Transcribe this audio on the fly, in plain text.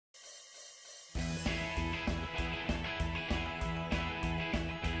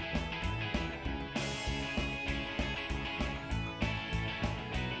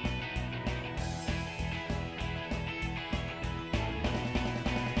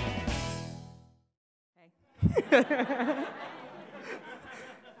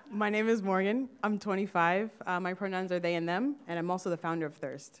My name is Morgan. I'm 25. My pronouns are they and them, and I'm also the founder of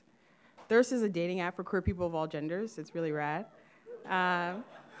Thurst. Thirst is a dating app for queer people of all genders. It's really rad.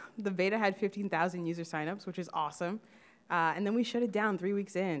 The beta had 15,000 user signups, which is awesome. And then we shut it down 3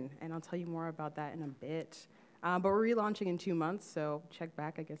 weeks in, and I'll tell you more about that in a bit. But we're relaunching in 2 months, so check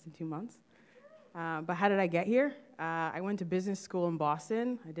back, I guess, in 2 months. But how did I get here? I went to business school in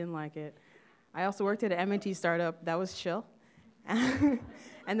Boston. I didn't like it. I also worked at an M&T startup. That was chill. And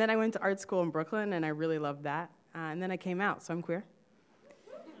then I went to art school in Brooklyn, and I really loved that. And then I came out, so I'm queer.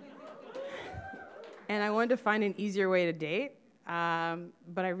 And I wanted to find an easier way to date,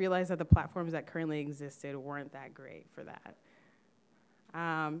 but I realized that the platforms that currently existed weren't that great for that.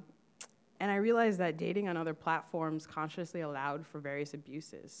 And I realized that dating on other platforms consciously allowed for various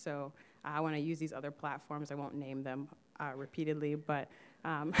abuses. So when I use these other platforms, I won't name them repeatedly, but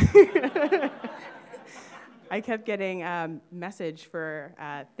I kept getting message for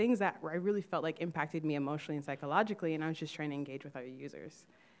things that I really felt like impacted me emotionally and psychologically, and I was just trying to engage with other users.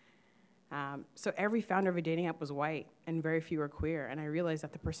 So every founder of a dating app was white, and very few were queer, and I realized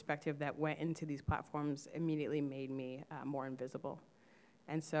that the perspective that went into these platforms immediately made me more invisible.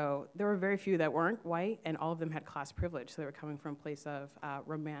 And so there were very few that weren't white, and all of them had class privilege, so they were coming from a place of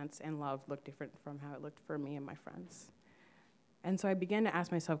romance and love looked different from how it looked for me and my friends. And so I began to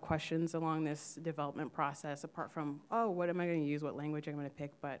ask myself questions along this development process, apart from, oh, what am I going to use, what language I'm going to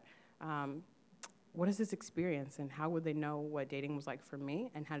pick, but what is this experience, and how would they know what dating was like for me,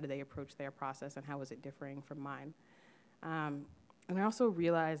 and how did they approach their process, and how was it differing from mine? And I also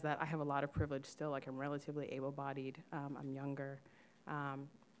realized that I have a lot of privilege still, like I'm relatively able-bodied, I'm younger,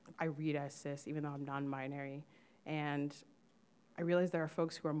 I read as cis, even though I'm non-binary, and I realized there are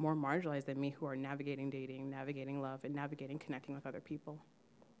folks who are more marginalized than me who are navigating dating, navigating love, and navigating connecting with other people.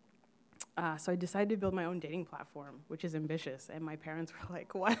 So I decided to build my own dating platform, which is ambitious, and my parents were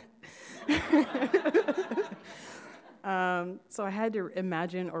like, what? So I had to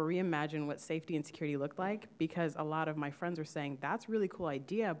imagine or reimagine what safety and security looked like, because a lot of my friends were saying, that's a really cool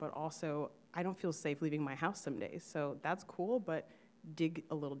idea, but also I don't feel safe leaving my house some days. So that's cool, but dig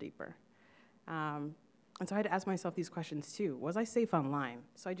a little deeper. And so I had to ask myself these questions too. Was I safe online?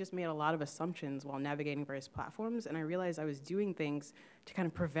 So I just made a lot of assumptions while navigating various platforms, and I realized I was doing things to kind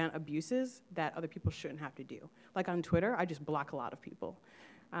of prevent abuses that other people shouldn't have to do. Like on Twitter, I just block a lot of people.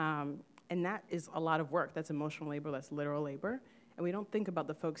 And that is a lot of work. That's emotional labor, that's literal labor. And we don't think about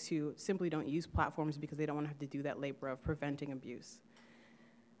the folks who simply don't use platforms because they don't want to have to do that labor of preventing abuse.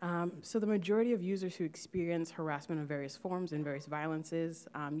 So the majority of users who experience harassment of various forms and various violences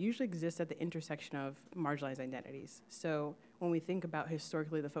usually exist at the intersection of marginalized identities. So when we think about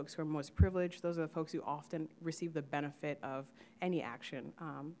historically the folks who are most privileged, those are the folks who often receive the benefit of any action,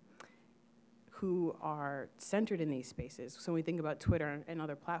 who are centered in these spaces. So when we think about Twitter and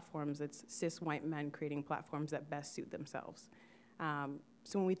other platforms, it's cis white men creating platforms that best suit themselves.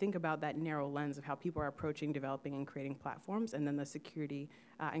 So when we think about that narrow lens of how people are approaching, developing, and creating platforms, and then the security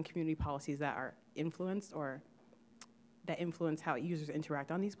and community policies that are influenced or that influence how users interact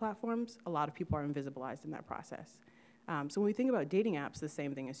on these platforms, a lot of people are invisibilized in that process. So when we think about dating apps, the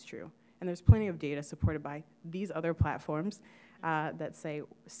same thing is true. And there's plenty of data supported by these other platforms that say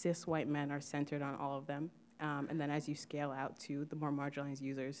cis white men are centered on all of them. And then as you scale out to the more marginalized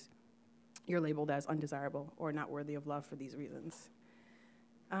users, you're labeled as undesirable or not worthy of love for these reasons.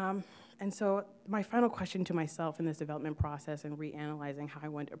 And so my final question to myself in this development process and reanalyzing how I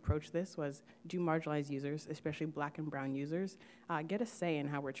went to approach this was, do marginalized users, especially Black and brown users, get a say in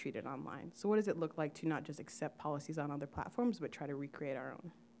how we're treated online? So what does it look like to not just accept policies on other platforms, but try to recreate our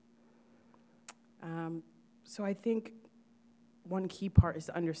own? So I think one key part is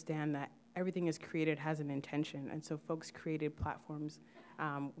to understand that everything is created has an intention, and so folks created platforms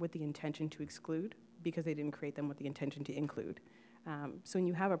with the intention to exclude because they didn't create them with the intention to include. So when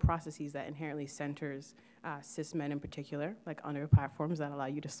you have a processes that inherently centers cis men in particular, like under platforms that allow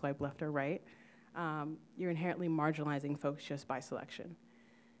you to swipe left or right, you're inherently marginalizing folks just by selection.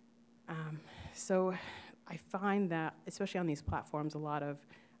 So I find that, especially on these platforms, a lot of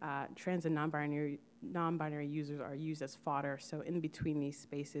trans and non-binary users are used as fodder. So in between these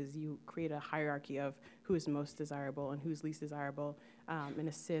spaces, you create a hierarchy of who is most desirable and who's least desirable in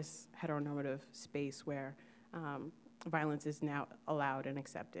a cis heteronormative space where violence is now allowed and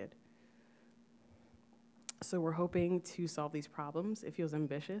accepted. So we're hoping to solve these problems. It feels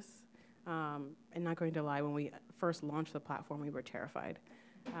ambitious. And not going to lie, when we first launched the platform, we were terrified.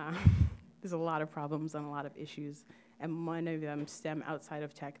 There's a lot of problems and a lot of issues, and many of them stem outside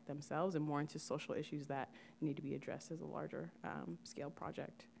of tech themselves and more into social issues that need to be addressed as a larger scale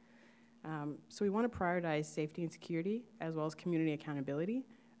project. So we want to prioritize safety and security as well as community accountability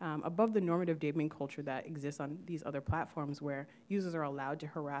above the normative dating culture that exists on these other platforms where users are allowed to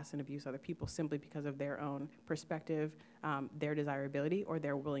harass and abuse other people simply because of their own perspective, their desirability, or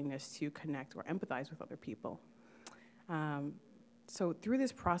their willingness to connect or empathize with other people. So through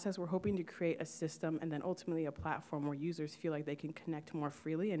this process, we're hoping to create a system and then ultimately a platform where users feel like they can connect more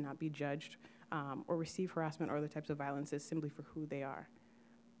freely and not be judged or receive harassment or other types of violences simply for who they are.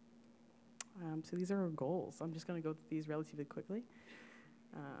 So these are our goals. I'm just going to go through these relatively quickly.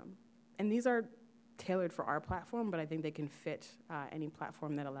 And these are tailored for our platform, but I think they can fit any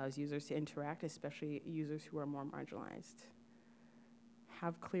platform that allows users to interact, especially users who are more marginalized.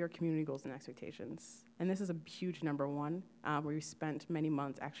 Have clear community goals and expectations. And this is a huge number one, where we spent many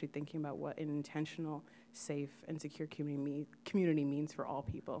months actually thinking about what an intentional, safe, and secure community means for all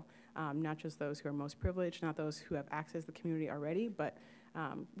people, not just those who are most privileged, not those who have access to the community already, but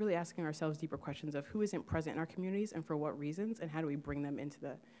really asking ourselves deeper questions of who isn't present in our communities and for what reasons, and how do we bring them into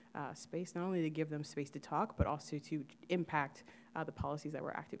the space, not only to give them space to talk, but also to impact the policies that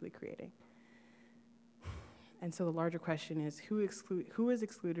we're actively creating. And so the larger question is, who is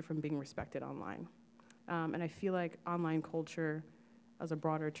excluded from being respected online? And I feel like online culture, as a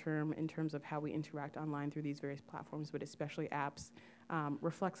broader term in terms of how we interact online through these various platforms, but especially apps,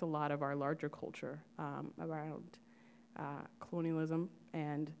 reflects a lot of our larger culture around colonialism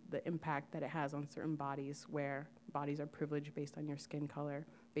and the impact that it has on certain bodies, where bodies are privileged based on your skin color,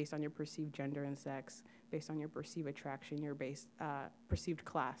 based on your perceived gender and sex, based on your perceived attraction, your perceived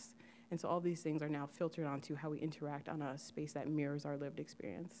class. And so all these things are now filtered onto how we interact on a space that mirrors our lived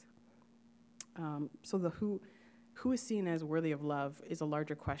experience. So the who is seen as worthy of love is a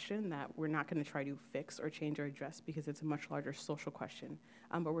larger question that we're not going to try to fix or change or address because it's a much larger social question.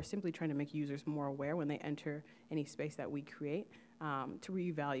 But we're simply trying to make users more aware when they enter any space that we create to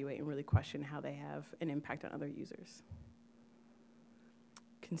reevaluate and really question how they have an impact on other users.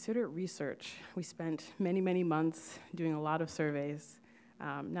 Consider research. We spent many, many months doing a lot of surveys.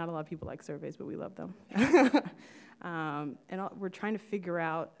 Not a lot of people like surveys, but we love them. And we're trying to figure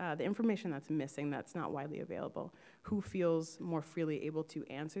out the information that's missing, that's not widely available. Who feels more freely able to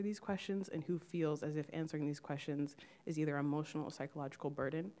answer these questions, and who feels as if answering these questions is either emotional or psychological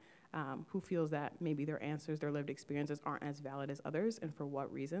burden? Who feels that maybe their answers, their lived experiences aren't as valid as others, and for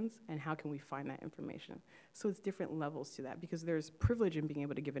what reasons, and how can we find that information? So it's different levels to that, because there's privilege in being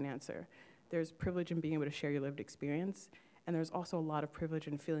able to give an answer. There's privilege in being able to share your lived experience, and there's also a lot of privilege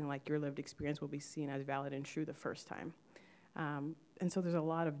in feeling like your lived experience will be seen as valid and true the first time. And so there's a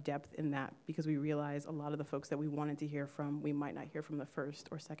lot of depth in that, because we realize a lot of the folks that we wanted to hear from, we might not hear from the first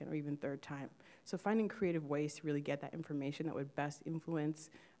or second or even third time. So finding creative ways to really get that information that would best influence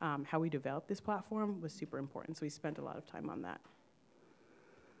how we develop this platform was super important. So we spent a lot of time on that.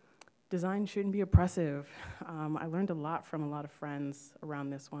 Design shouldn't be oppressive. I learned a lot from a lot of friends around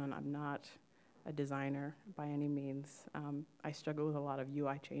this one. I'm not a designer by any means. I struggle with a lot of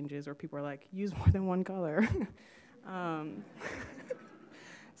UI changes where people are like, use more than one color.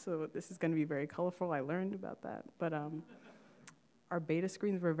 So this is going to be very colorful. I learned about that. But our beta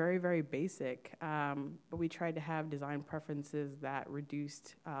screens were very, very basic, but we tried to have design preferences that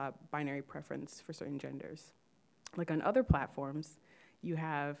reduced binary preference for certain genders. Like on other platforms, you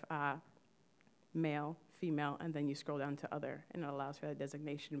have male, female, and then you scroll down to other, and it allows for that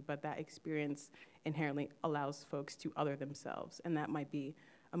designation, but that experience inherently allows folks to other themselves, and that might be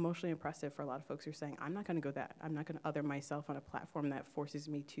emotionally oppressive for a lot of folks who are saying, I'm not gonna go that, I'm not gonna other myself on a platform that forces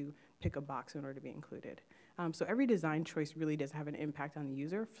me to pick a box in order to be included. So every design choice really does have an impact on the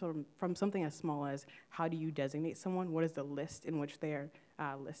user, from something as small as how do you designate someone, what is the list in which they are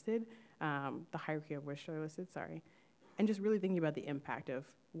listed, the hierarchy of which they're listed, sorry, and just really thinking about the impact of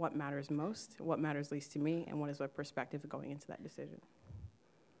what matters most, what matters least to me, and what is my perspective going into that decision.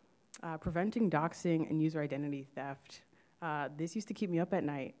 Preventing doxing and user identity theft. This used to keep me up at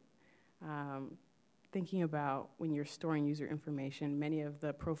night. Thinking about when you're storing user information, many of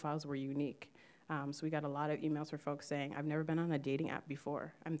the profiles were unique. So we got a lot of emails from folks saying, I've never been on a dating app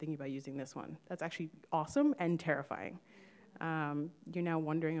before. I'm thinking about using this one. That's actually awesome and terrifying. You're now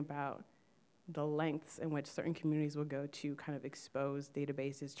wondering about the lengths in which certain communities will go to kind of expose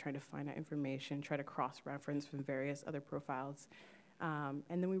databases, trying to find out information, try to cross-reference from various other profiles. And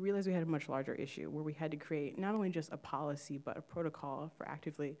then we realized we had a much larger issue where we had to create not only just a policy, but a protocol for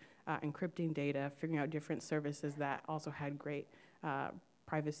actively encrypting data, figuring out different services that also had great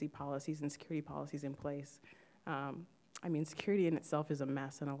privacy policies and security policies in place. I mean, security in itself is a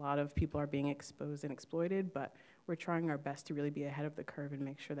mess, and a lot of people are being exposed and exploited, but we're trying our best to really be ahead of the curve and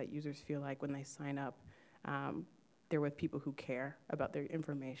make sure that users feel like when they sign up, they're with people who care about their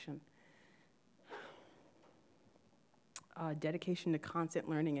information. dedication to constant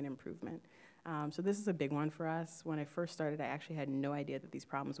learning and improvement. So this is a big one for us. When I first started, I actually had no idea that these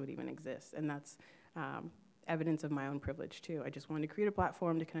problems would even exist, and that's evidence of my own privilege too. I just wanted to create a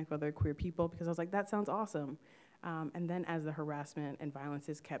platform to connect with other queer people because I was like, that sounds awesome. And then as the harassment and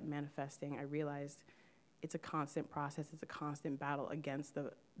violences kept manifesting, I realized it's a constant process, it's a constant battle against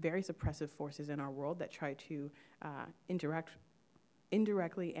the very suppressive forces in our world that try to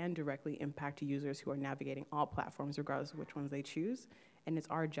indirectly and directly impact users who are navigating all platforms, regardless of which ones they choose. And it's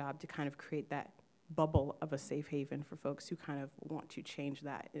our job to kind of create that bubble of a safe haven for folks who kind of want to change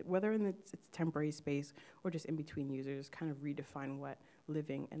that, whether in its temporary space or just in between users, kind of redefine what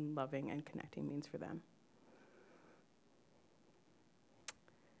living and loving and connecting means for them.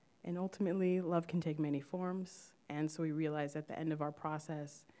 And ultimately, love can take many forms. And so we realized at the end of our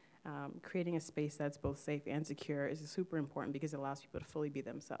process, creating a space that's both safe and secure is super important because it allows people to fully be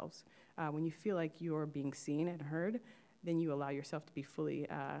themselves. When you feel like you're being seen and heard, then you allow yourself to be fully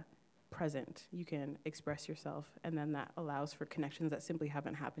present. You can express yourself, and then that allows for connections that simply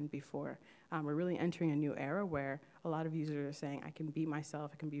haven't happened before. We're really entering a new era where a lot of users are saying, I can be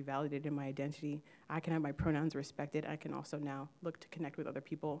myself, I can be validated in my identity, I can have my pronouns respected, I can also now look to connect with other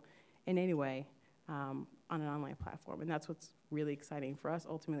people in any way on an online platform. And that's what's really exciting for us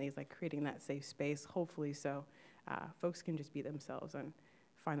ultimately, is like creating that safe space, hopefully, so folks can just be themselves and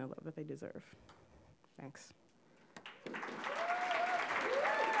find the love that they deserve. Thanks.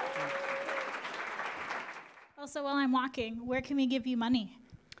 Also, while I'm walking, where can we give you money?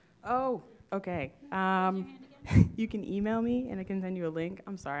 Oh, okay. You can email me, and I can send you a link.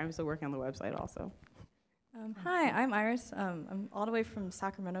 I'm sorry, I'm still working on the website also. Hi, I'm Iris. I'm all the way from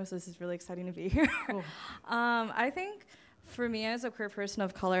Sacramento, so this is really exciting to be here. Cool. I think for me as a queer person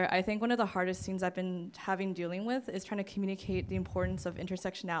of color, I think one of the hardest things I've been dealing with is trying to communicate the importance of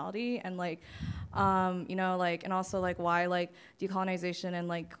intersectionality and and also why decolonization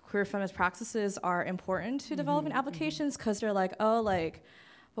and queer feminist practices are important to developing applications, because they're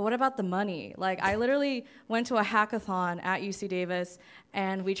but what about the money? I literally went to a hackathon at UC Davis,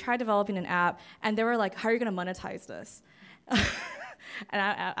 and we tried developing an app, and they were like, how are you gonna monetize this? And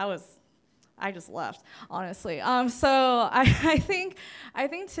I just left, honestly. So I think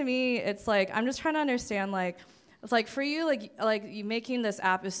to me, it's I'm just trying to understand, it's for you, you making this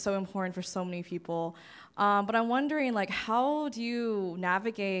app is so important for so many people. But I'm wondering, how do you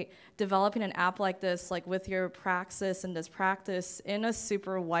navigate developing an app like this, with your praxis and this practice in a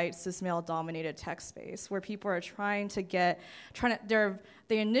super white, cis male dominated tech space where people are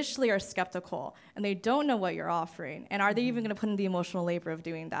they initially are skeptical and they don't know what you're offering, and are they even going to put in the emotional labor of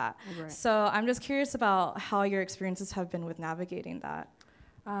doing that? Right. So I'm just curious about how your experiences have been with navigating that.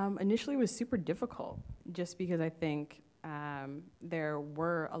 Initially, it was super difficult, just because I think there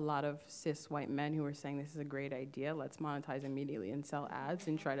were a lot of cis white men who were saying, this is a great idea, let's monetize immediately and sell ads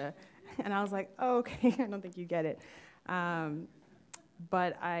and try to, and I was like, oh, okay, I don't think you get it.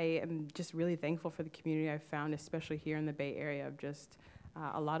 But I am just really thankful for the community I've found, especially here in the Bay Area, of just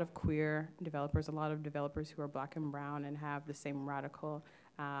a lot of queer developers, a lot of developers who are Black and brown and have the same radical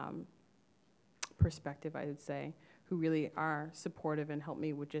perspective, I would say, who really are supportive and help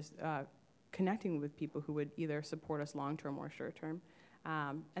me with just connecting with people who would either support us long-term or short-term,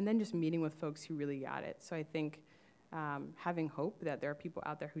 and then just meeting with folks who really got it. So I think having hope that there are people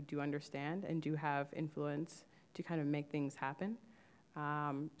out there who do understand and do have influence to kind of make things happen.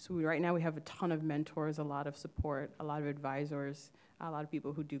 Right now we have a ton of mentors, a lot of support, a lot of advisors, a lot of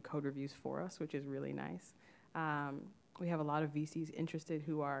people who do code reviews for us, which is really nice. We have a lot of VCs interested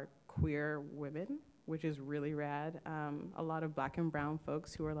who are queer women, which is really rad. A lot of Black and brown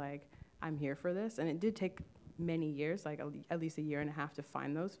folks who are like, I'm here for this. And it did take many years, at least a year and a half, to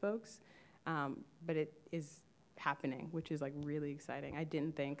find those folks. But it is happening, which is really exciting. I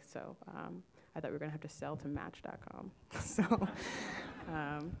didn't think so. I thought we were gonna have to sell to Match.com.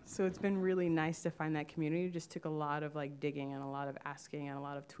 So it's been really nice to find that community. It just took a lot of digging and a lot of asking and a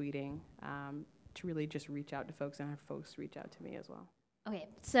lot of tweeting to really just reach out to folks and have folks reach out to me as well. Okay,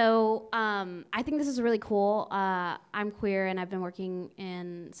 so I think this is really cool. I'm queer, and I've been working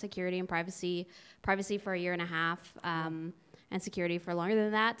in security and privacy for a year and a half, and security for longer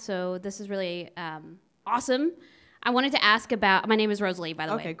than that. So this is really awesome. I wanted to ask about, my name is Rosalie, by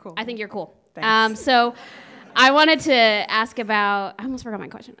the way. Okay, cool. I think you're cool. Thanks. So I wanted to ask about, I almost forgot my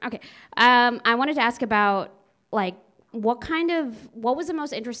question. Okay, I wanted to ask about what was the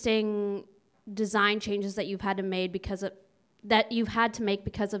most interesting design changes that you've had to make because of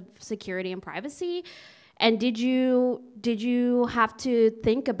security and privacy, and did you have to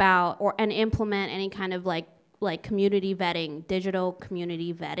think about and implement any kind of like community vetting, digital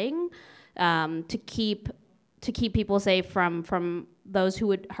community vetting, to keep to keep people safe from those who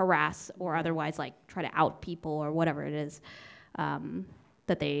would harass or otherwise like try to out people or whatever it is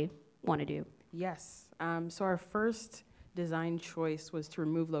that they want to do. Yes. So our first design choice was to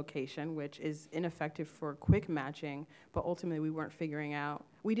remove location, which is ineffective for quick matching, but ultimately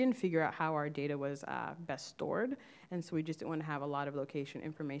we didn't figure out how our data was best stored, and so we just didn't want to have a lot of location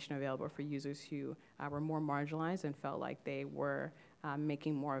information available for users who were more marginalized and felt like they were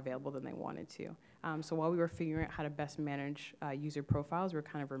making more available than they wanted to. So while we were figuring out how to best manage user profiles, we were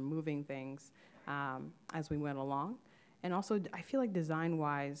kind of removing things as we went along. And also, I feel like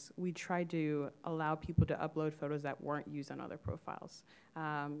design-wise, we tried to allow people to upload photos that weren't used on other profiles.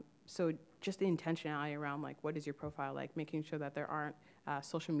 So just the intentionality around, like, what is your profile like, making sure that there aren't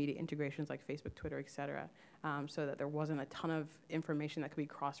social media integrations like Facebook, Twitter, et cetera, so that there wasn't a ton of information that could be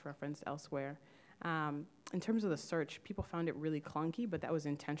cross-referenced elsewhere. In terms of the search, people found it really clunky, but that was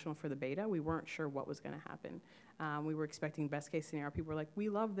intentional for the beta. We weren't sure what was going to happen. We were expecting best case scenario. People were like, we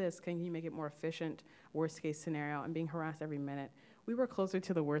love this. Can you make it more efficient? Worst case scenario, I'm being harassed every minute. We were closer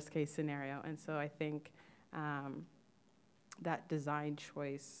to the worst case scenario. And so I think that design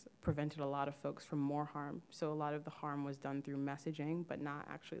choice prevented a lot of folks from more harm. So a lot of the harm was done through messaging, but not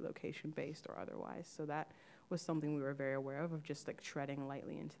actually location-based or otherwise. So that was something we were very aware of just like treading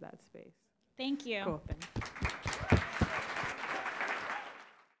lightly into that space. Thank you. Cool,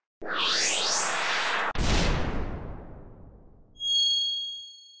 thanks.